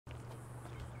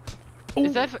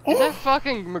Is that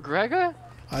fucking McGregor?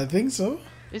 I think so.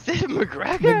 Is that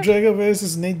McGregor? McGregor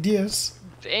versus Nate Diaz.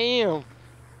 Damn.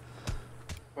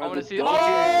 I want to see.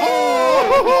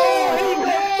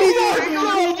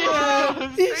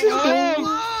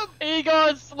 He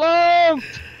got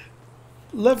slumped.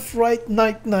 Left, right,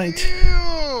 night.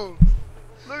 Damn.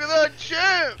 Look at that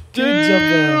champ. Good job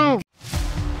there.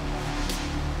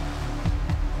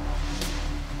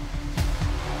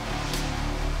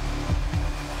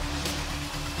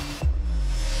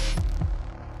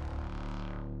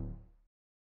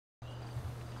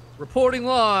 Reporting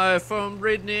live from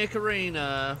Redneck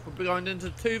Arena. We're going into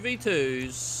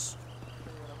 2v2s.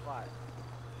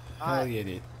 Hell yeah,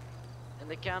 dude. In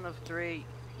the count of 3,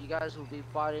 you guys will be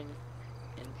fighting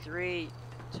in 3,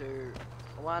 2,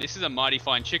 1. This is a mighty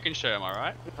fine chicken show, am I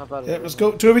right? Yeah, let's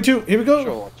go. 2v2. Here we go.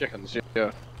 Sure, chickens,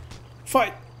 yeah.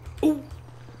 Fight. Ooh.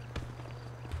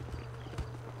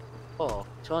 Oh,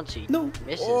 20. No.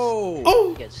 Misses.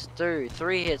 Oh. Gets through.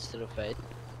 3 hits to the face.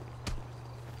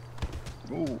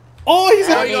 Ooh. Oh, he's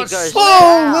There out. he goes.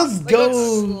 Oh, let's They got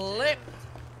go. slipped.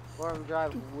 Forum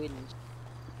Drive wins.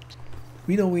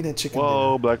 We don't win a chicken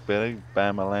Whoa, Black Betty,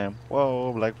 bam a lamb.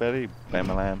 Whoa, Black Betty, bam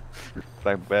a lamb.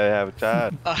 Black Betty have a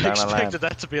child. I expected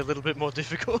that to be a little bit more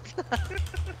difficult.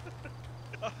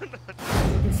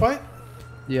 You fight?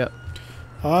 Yeah.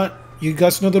 Alright, you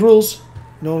guys know the rules.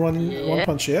 No running one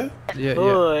punch, yeah? Yeah,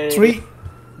 yeah. 3,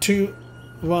 2,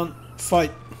 1,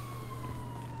 fight.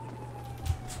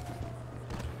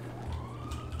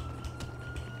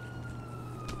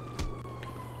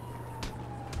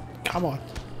 Come on.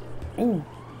 Ooh.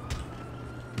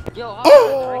 Yo,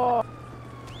 Oh!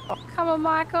 Come on,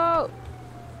 Michael.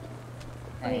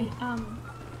 Hey,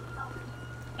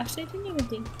 actually, I didn't even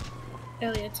think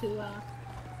earlier to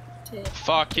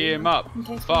Fuck him up.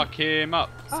 Fuck him up.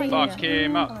 Fuck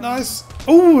him up. Nice.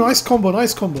 Ooh, nice combo,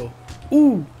 nice combo.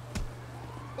 Ooh.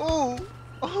 Ooh.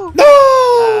 Oh.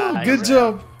 No! Good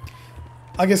job.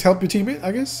 I guess help your teammate,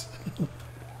 I guess.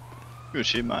 Good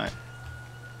shit, mate.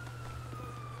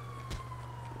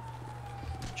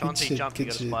 Chauncey, shit, jump, good you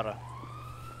got a shit. sputter.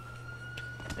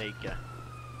 There you go.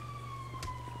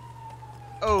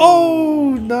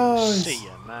 Oh, nice. See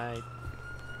ya, mate.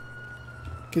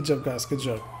 Good job, guys. Good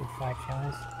job. Good fight,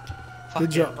 guys.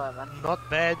 Good job. Not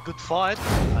bad, good fight.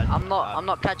 I'm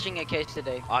not catching a case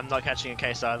today. I'm not catching a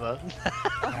case either.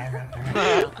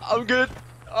 I'm good.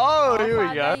 Oh, here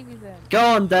we go. Go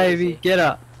on, Davey. Get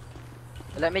up.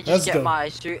 Let me Let's just get go. my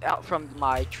suit out from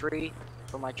my tree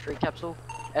capsule.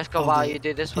 Escobar, you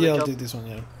do this for Yeah, the I'll job. do this one,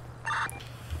 yeah.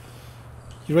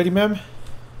 You ready, ma'am?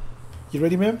 You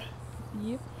ready, ma'am?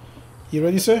 Yep. You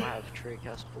ready, I sir? have tree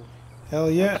capsule. Hell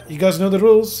yeah. You guys know the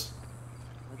rules.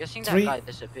 I'm guessing 3, that guy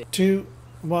disappeared. 2,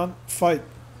 1, fight.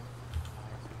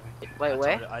 Wait,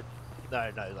 where? No,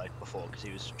 like before,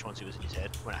 because Chauncey was in his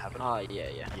head when it happened. Oh, yeah.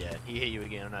 Yeah, he hit you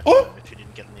again, and I Oh! told him if you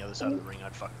didn't get on the other side of the ring,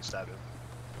 I'd fucking stab him.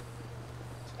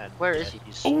 And Where yeah, is he?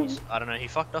 He's, I don't know, he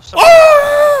fucked off somewhere.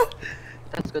 Oh!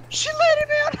 That's good. She let him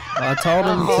out! I told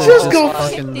him to He just just got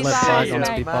fucking let bygones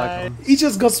be bygones. He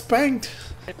just got spanked.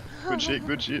 Good shit,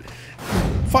 good shit.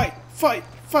 Fight, fight,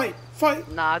 fight, fight.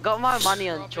 Nah, I got my money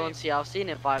on Chauncey. I've seen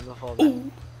him fight before. Man.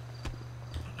 Ooh.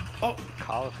 Oh.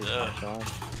 Colourful punch on.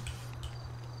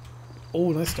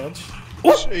 Oh, nice dodge.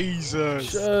 Oh!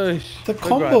 Jesus. Shush. The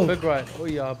combo. Big right. Oh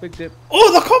yeah, big dip.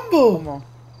 Oh, the combo. Come on.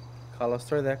 Carlos,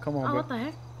 throw that. Come on, Oh, bro. what the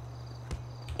heck?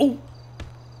 Oh.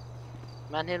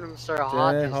 Man hit him so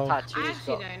hard, his how- tattoos I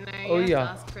actually got... don't know. Oh, You have to yeah.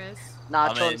 ask Chris. Nah, I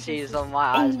mean- Chauncey is on my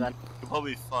eyes, man. You'll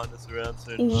probably find us around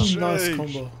soon. Ooh, nice Jeez.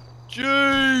 combo.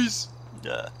 Jeez.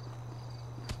 Yeah.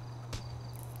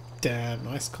 Damn,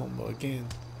 nice combo again.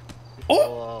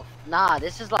 Oh. Nah,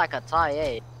 this is like a tie,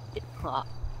 eh?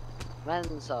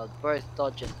 Man's both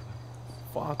dodging.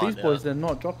 Fuck, these boys, they're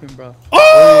not dropping, bro.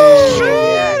 Oh!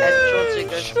 Yeah, and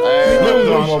Chauncey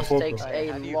goes for takes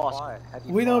a loss.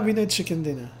 We don't win a chicken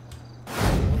dinner.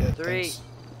 Yeah, 3, thanks.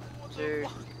 2,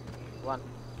 1.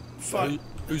 Fight.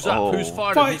 Who's up? Oh. Who's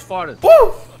fighting? Fight. Who's fighting?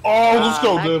 Woo! Oh, let's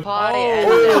go, dude. Magpie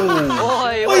Oh. and...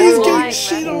 Oh, he's getting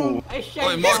shit on. He's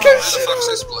getting shit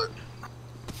on.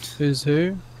 Who's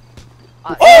who?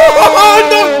 Oh,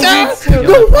 no, damn!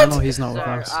 No, No, what? he's not with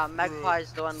So, us.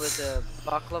 Magpie's the one with the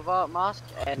baklava mask,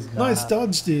 and Nice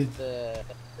dodge, dude. the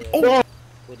Oh.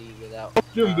 hoodie without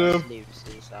Jim, dude. sleeves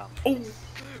is Oh.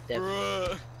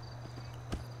 Dev.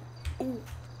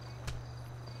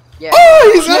 Yeah.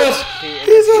 Oh, he's out!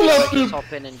 He's Just out!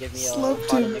 hop in and give me a Slapped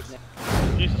fighter him. nickname.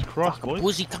 Jesus Christ, boys.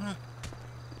 Where's he coming?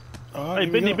 Oh, Hey,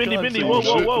 here we Bendy, go. Bendy, Bendy, God, whoa,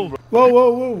 shit. whoa, whoa. Whoa,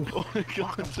 whoa, whoa. I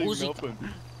can't see Who's he? nothing.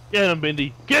 Get him,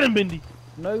 Bendy. Get him, Bendy.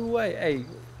 No way. Hey,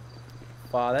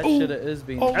 Wow, that shit is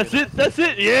being. Oh. That's it. That's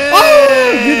it. Yeah.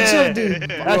 Oh, good job, dude.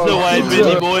 That's the way,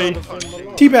 busy boy.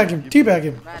 Teabag him. Teabag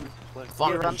him. Man,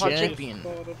 Fucking run punching? champion.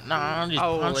 Nah, I'm just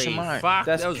punching Holy mine. fuck,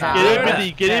 That's that was cat. Get in, good.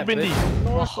 Bindi. Get in, Bindi.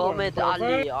 Muhammad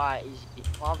Ali, alright, easy.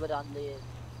 Muhammad Ali.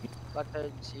 Black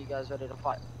Toad, see you guys ready to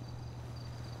fight.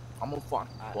 I'm a fuck.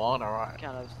 Alright. What? Alright.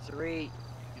 Count of 3,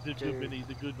 You did good, Bindi. You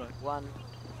did good, man. 1,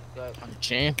 go. I'm the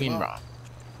champion, bro.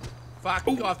 Fuck,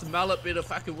 you have to mallet better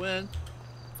fucking win.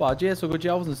 Wow, Jay, so good.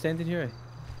 I wasn't standing here.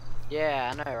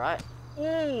 Yeah, I know, right?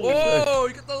 Oh,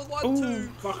 you got the 1-2.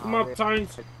 Fuck my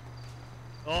times.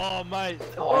 Oh, mate.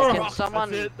 Can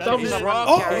someone, That's it. can That's it.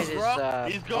 someone carry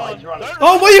this, He's gone.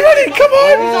 Oh, why are you running? Come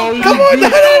on! Come on!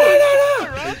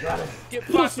 No. Get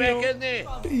fucked back in there.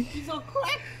 He's on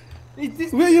crack.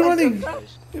 Where are you running?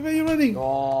 Where are you running?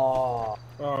 Oh,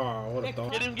 what a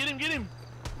dog. Get him, get him, get him.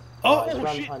 Oh,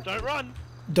 Oh, shit. Don't run.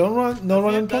 don't run. No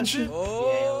run and That's punch. it. Yeah, we'll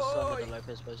Oh, stop at the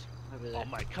Lopez place. Over there.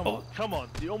 Oh, mate. Come on. Come on.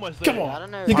 You're almost there. Come I on.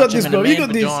 don't know. You got this, bro. You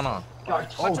got this.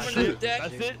 oh shit.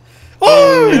 That's it.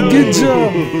 Oh, good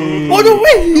job. Oh, no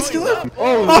way. He's gone.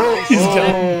 Oh, he's gone.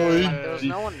 There was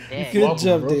no one there. Good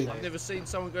job, dude. I've never seen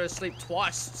someone go to sleep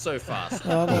twice so fast.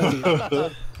 Oh, no,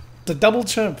 dude. The double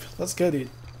champ. Let's go, dude.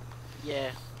 Yeah,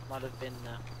 might have been.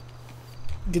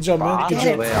 Good job, man. Good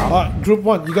job. Yeah. Alright, group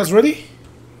 1. You guys ready?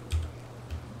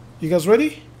 You guys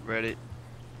ready? Ready.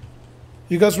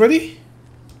 You guys ready?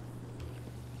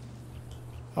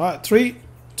 Alright, 3,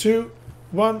 2,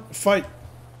 1, fight.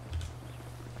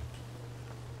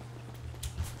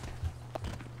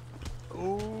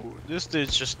 Ooh, this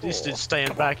dude's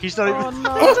staying back. He's not even.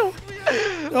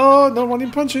 Oh, no one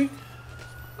in punching.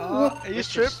 He's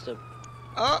It's tripped. just a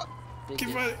big Get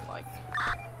diff, ready. like,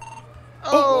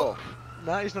 Oh.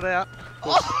 No, he's not out.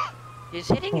 he's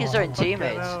hitting his own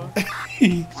teammates.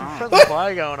 Some friendly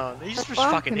fire going on. He's just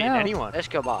fucking hitting hell. anyone.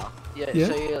 Escobar. Yeah, Yeah?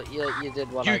 so you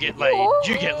did what I You did. get laid.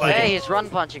 You get Hey, laid. he's run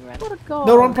punching, man. What a goal.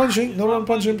 No run punching. No run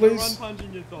punching, please.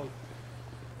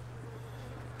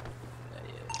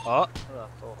 Oh.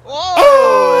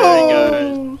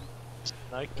 Oh!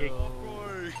 There he goes. No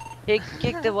kick.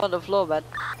 Kick them on the floor, man.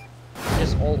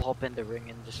 Just all hop in the ring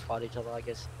and just fight each other, I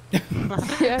guess.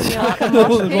 Yeah,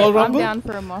 Royal I'm Rumble? down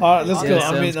for a mosh. Alright, let's pit. go. Yeah,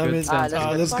 I'm in. sounds I'm good, in. sounds Alright,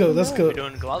 good. let's go. Let's We go.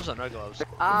 doing gloves or no gloves?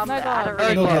 I don't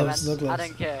really No care, gloves, man. no gloves. I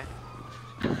don't care.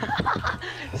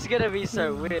 It's gonna be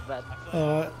so weird, man.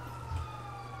 Alright.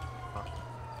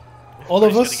 All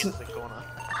of He's us. gonna get to the corner.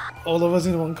 All of us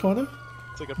in one corner.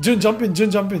 It's like a Jun, jump in.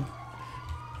 Jun, jump in.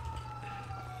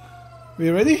 We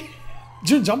ready?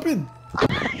 Jun, jump in.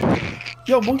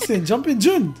 Yo, Monkston, jump in.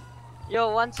 Jun. Yo,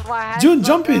 once my hands Jun, are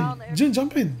jump in. down, Jun,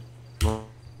 jump in.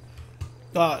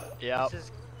 yeah. This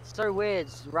is so weird,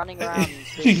 it's running around.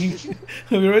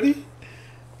 Are we ready?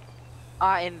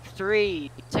 In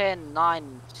 3, 10,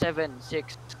 9, 7,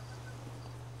 6.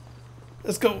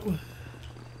 Let's go.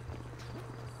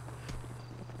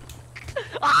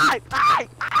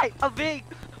 I'm big.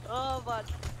 Oh man.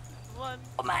 One.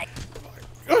 Oh my.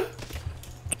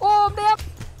 Oh, man.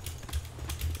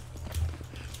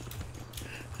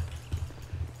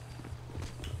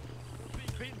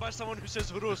 Beaten by someone who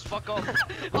says Urus, fuck off.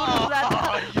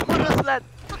 Urus lad.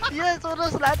 Yes,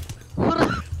 Urus lad.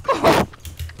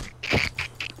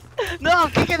 No,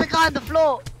 I'm kicking the guy on the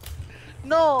floor.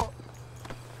 No.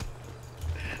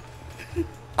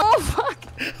 Oh, fuck.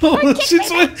 Oh, shit,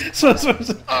 sorry.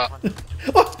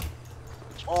 Oh.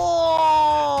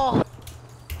 Oh.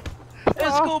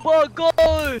 Escobar, go.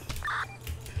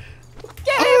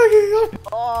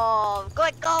 Oh,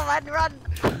 go, man, run.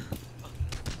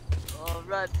 Oh,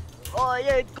 run. Oh,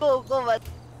 yeah, go, man.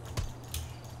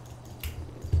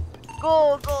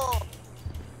 Go.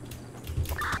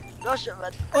 Rush it,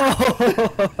 man.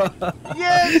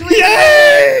 Yes,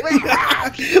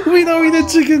 We know we the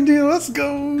chicken deal. Let's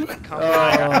go.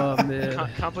 Oh, man.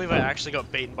 Can't believe I actually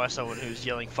got beaten by someone who's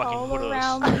yelling fucking All Urus.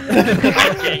 around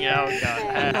Fucking hell,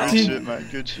 God. Good shit, man.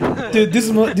 Good shit. Dude, this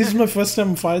is my first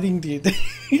time fighting, dude.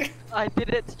 I did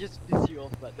it to just piss you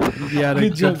off, man. Yeah,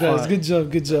 Good job, guys. fight. Good job.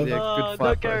 Good job. Yeah, good Don't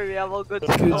fight, bro. carry me, I'm all good.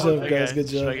 Good job, Okay, guys. Good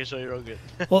just job. making sure you're all good.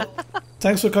 Well,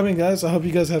 thanks for coming, guys. I hope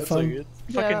you guys had That's all fun. good.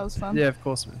 Yeah, that was fun. Yeah, of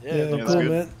course, man. Yeah, Yeah, no that's cool,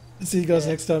 good. man. See you guys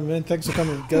next time, man. Thanks for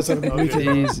coming. Guys, have a good Okay.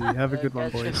 weekend. Easy. Have a good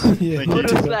one, boys. Yeah, Thank you you. too,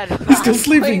 Urus man. lad. He's still Fucking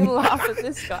sleeping. laugh at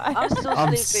this guy. I'm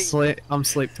still sleeping. I'm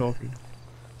sleep talking.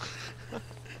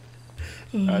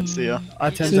 Alright, see ya. I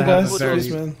tend See you to have guys. a very,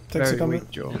 Cheers, man. Thanks for very coming. weak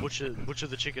jaw. Butcher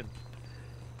the chicken.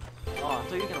 Oh, I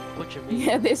thought you were gonna butcher me.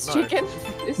 Yeah, this No. chicken.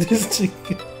 This This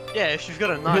chicken. Yeah, if you've got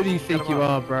a knife. Who do you think you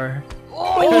are, bro?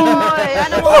 Oh,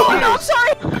 animal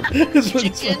abuse. This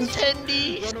one's Chicken fun.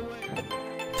 tendies.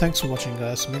 Thanks for watching,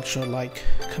 guys. Make sure to like,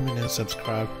 comment, and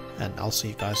subscribe. and I'll see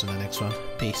you guys in the next one.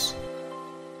 Peace.